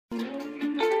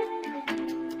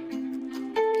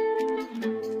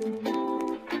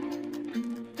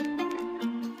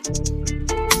What's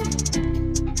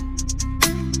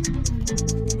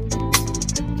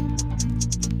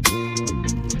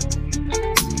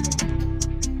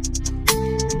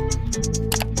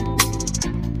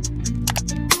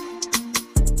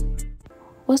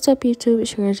up, YouTube?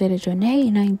 It's your girl Jada,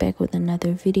 and I'm back with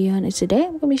another video. And today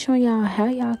I'm gonna be showing y'all how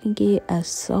y'all can get a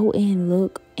sew-in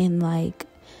look in like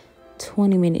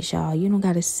 20 minutes, y'all. You don't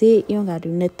gotta sit, you don't gotta do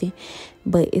nothing,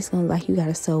 but it's gonna like you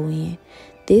gotta sew in.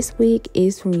 This wig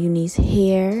is from UNice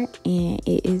Hair, and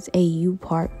it is a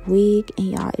U-part wig,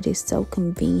 and y'all, it is so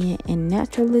convenient and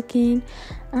natural looking.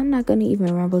 I'm not gonna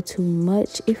even ramble too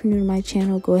much. If you're new to my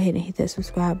channel, go ahead and hit that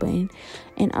subscribe button,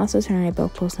 and also turn on that bell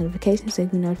post notifications so you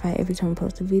can be notified every time I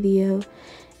post a video.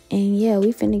 And yeah,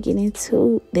 we finna get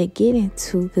into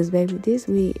because baby, this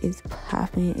wig is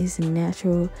popping. It's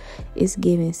natural, it's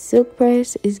giving silk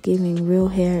press, it's giving real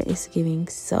hair, it's giving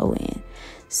sew-in.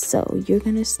 So you're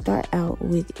gonna start out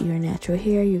with your natural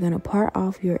hair. You're gonna part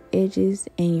off your edges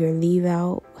and your leave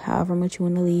out, however much you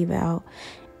want to leave out,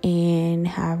 and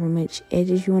however much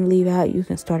edges you want to leave out. You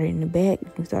can start it in the back, you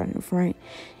can start in the front.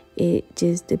 It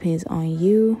just depends on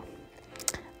you.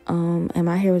 And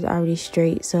my hair was already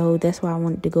straight, so that's why I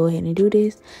wanted to go ahead and do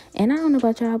this. And I don't know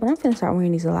about y'all, but I'm finna start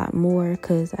wearing these a lot more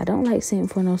because I don't like sitting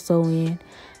for no sew-in,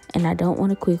 and I don't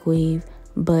want a quick weave,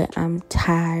 but I'm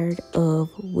tired of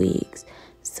wigs.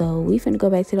 So we finna go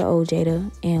back to the old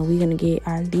Jada, and we're gonna get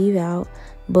our leave out,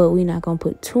 but we're not gonna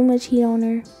put too much heat on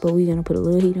her, but we're gonna put a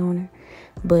little heat on her,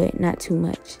 but not too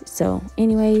much. So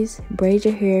anyways, braid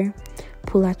your hair,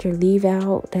 pull out your leave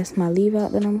out. That's my leave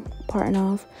out that I'm parting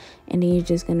off, and then you're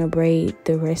just gonna braid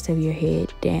the rest of your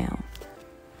head down.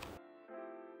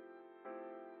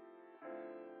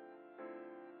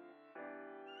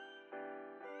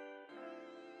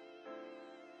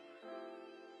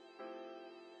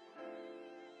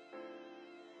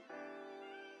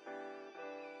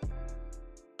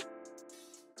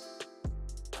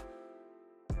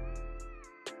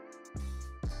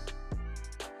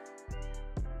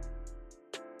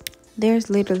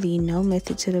 There's literally no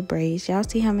method to the braids. Y'all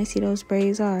see how messy those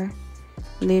braids are?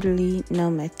 Literally no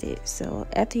method. So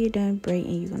after you're done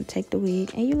braiding, you're going to take the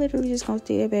wig, and you literally just going to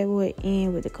stick that bad boy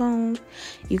in with the comb.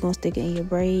 You're going to stick it in your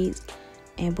braids,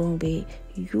 and boom, babe,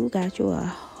 you got you a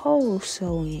whole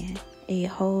sew-in. A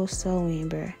whole sew-in,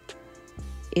 bruh.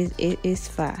 It's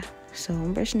fire. So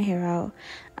I'm brushing the hair out.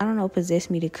 I don't know what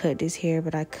possessed me to cut this hair,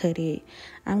 but I cut it.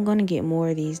 I'm going to get more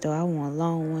of these, though. I want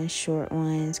long ones, short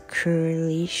ones,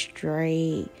 curly,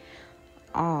 straight,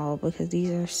 all, because these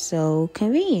are so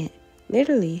convenient.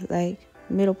 Literally, like,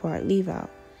 middle part, leave out.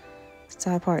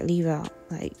 Side part, leave out.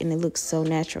 Like, and it looks so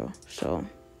natural. So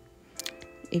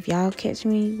if y'all catch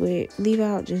me with leave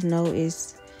out, just know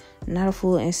it's not a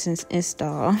full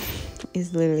install.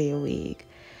 It's literally a wig.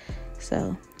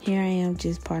 So here I am,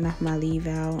 just parting off my leave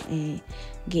out and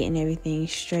getting everything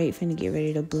straight. Finna get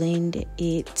ready to blend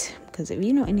it. Because if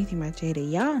you know anything about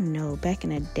Jada, y'all know back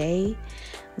in the day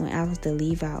when I was the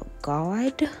leave out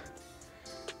god,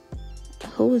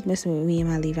 who was messing with me and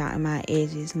my leave out and my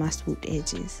edges, my swooped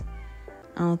edges?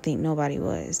 I don't think nobody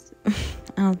was. I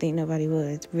don't think nobody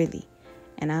was, really.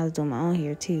 And I was doing my own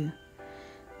hair too.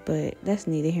 But that's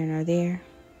neither here nor there.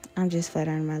 I'm just flat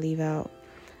ironing my leave out,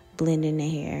 blending the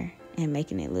hair, and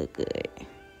making it look good.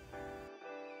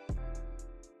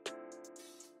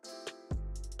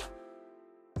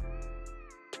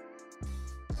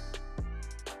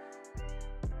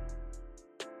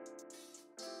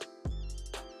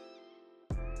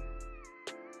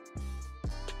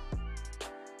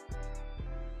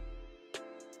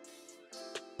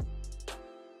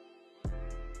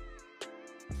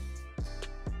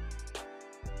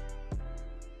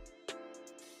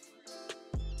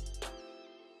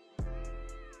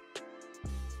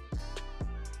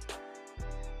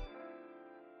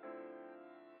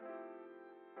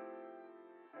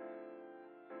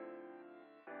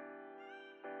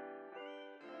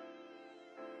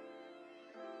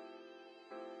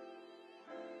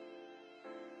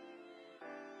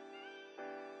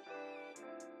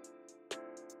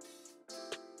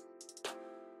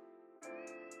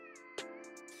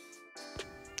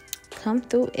 Come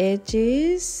through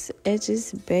edges,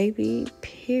 baby,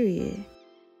 period.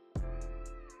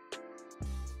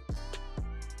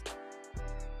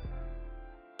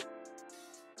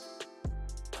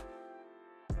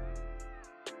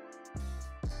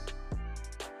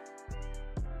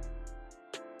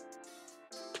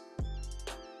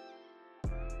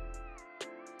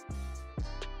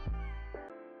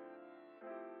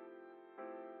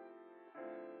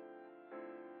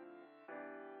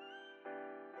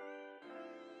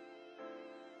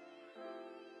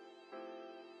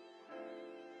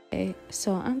 Okay,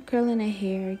 so I'm curling the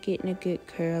hair, getting a good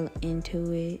curl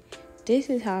into it. This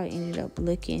is how it ended up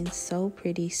looking. So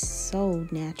pretty, so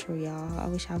natural, y'all. I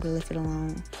wish I would have left it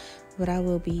alone, but I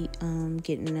will be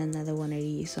getting another one of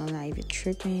these, so I'm not even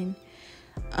tripping.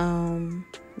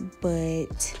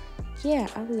 But yeah,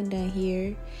 I wasn't done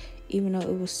here, even though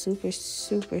it was super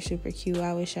cute.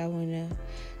 I wish I wouldn't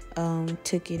have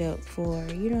took it up for,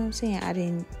 you know what I'm saying, I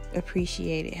didn't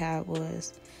appreciate it how it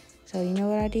was. So you know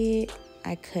what I did?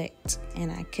 I cut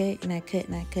and I cut and I cut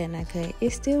and I cut and I cut.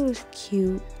 It still was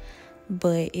cute,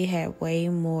 but it had way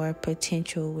more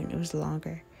potential when it was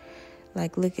longer.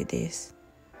 Like, look at this.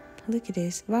 Look at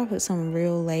this. If I put some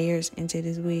real layers into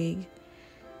this wig,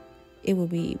 it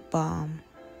would be bomb.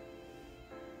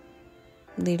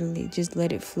 Literally, just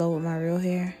let it flow with my real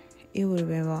hair. It would have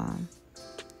been bomb.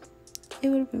 It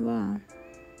would have been bomb.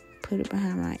 Put it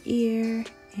behind my ear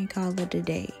and call it a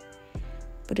day.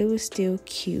 But it was still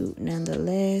cute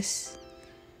nonetheless.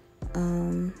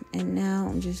 And now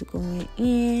I'm just going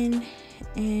in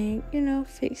and, you know,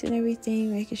 fixing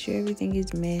everything, making sure everything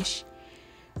is mesh.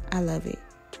 I love it.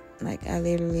 Like, I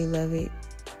literally love it.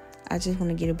 I just want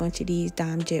to get a bunch of these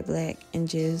dime jet black and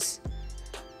just,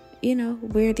 you know,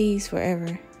 wear these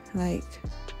forever. Like,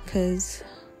 because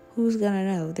who's gonna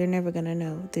know? They're never gonna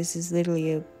know. This is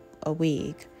literally a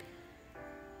wig.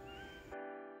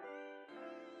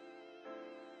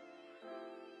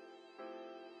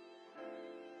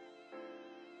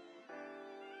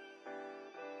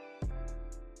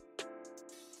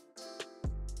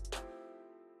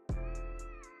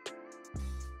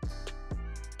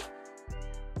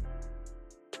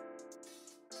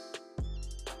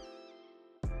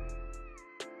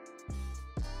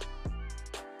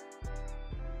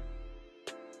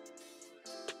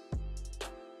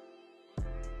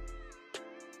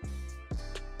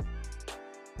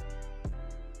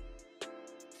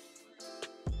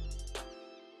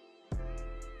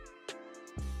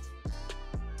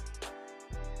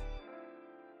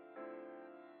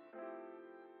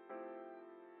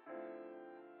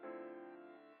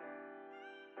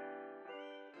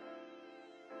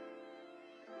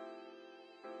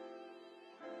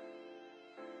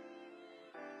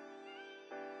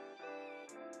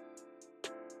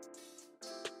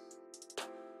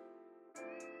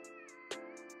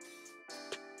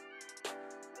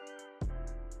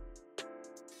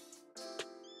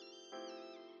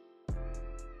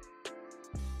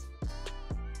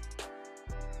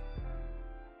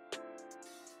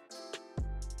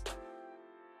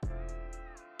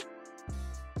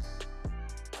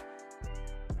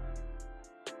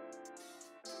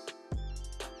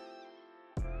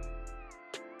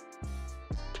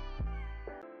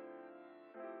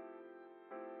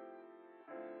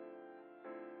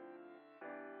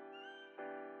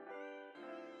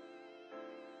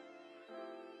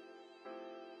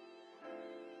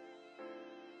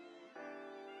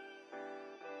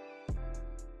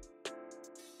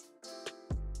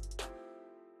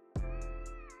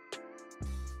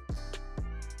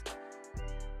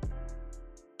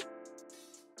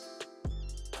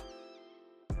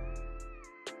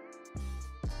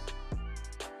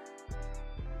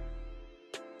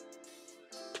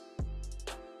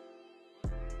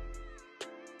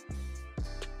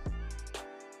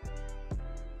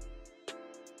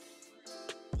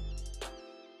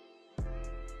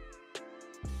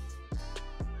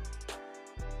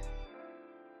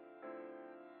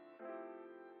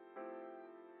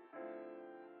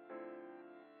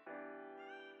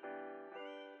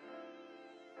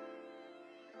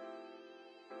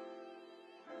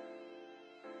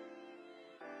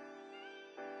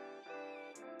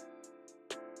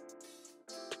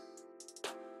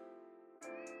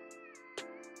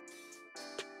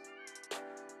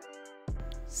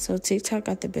 So TikTok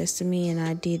got the best of me and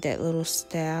I did that little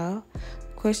style.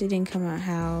 Of course, it didn't come out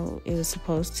how it was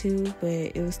supposed to, but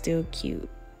it was still cute.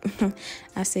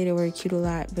 I say the word cute a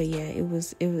lot, but yeah, it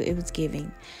was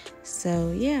giving.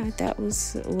 So yeah, that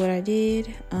was what I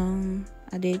did.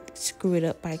 I did screw it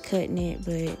up by cutting it,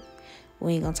 but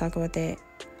we ain't gonna talk about that.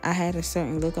 I had a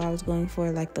certain look I was going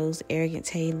for, like those arrogant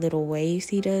Tay little waves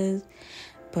he does,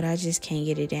 but I just can't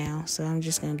get it down, so I'm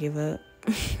just gonna give up.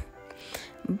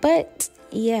 But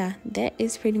yeah, that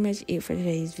is pretty much it for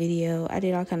today's video. I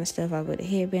did all kind of stuff. I put a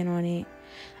headband on it.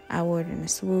 I wore it in a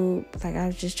swoop. Like, I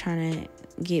was just trying to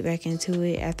get back into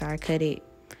it after I cut it.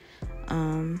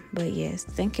 But yes,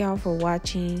 thank y'all for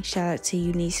watching. Shout out to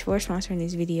UNice for sponsoring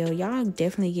this video. Y'all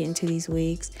definitely get into these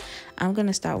wigs. I'm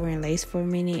gonna stop wearing lace for a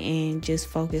minute and just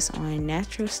focus on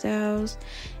natural styles,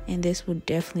 and this will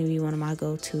definitely be one of my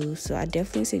go-tos. So I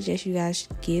definitely suggest you guys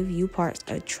give U-parts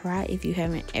a try if you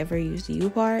haven't ever used a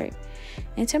U-part,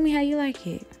 and tell me how you like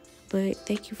it. But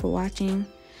thank you for watching.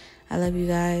 I love you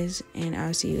guys, and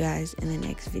I'll see you guys in the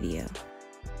next video.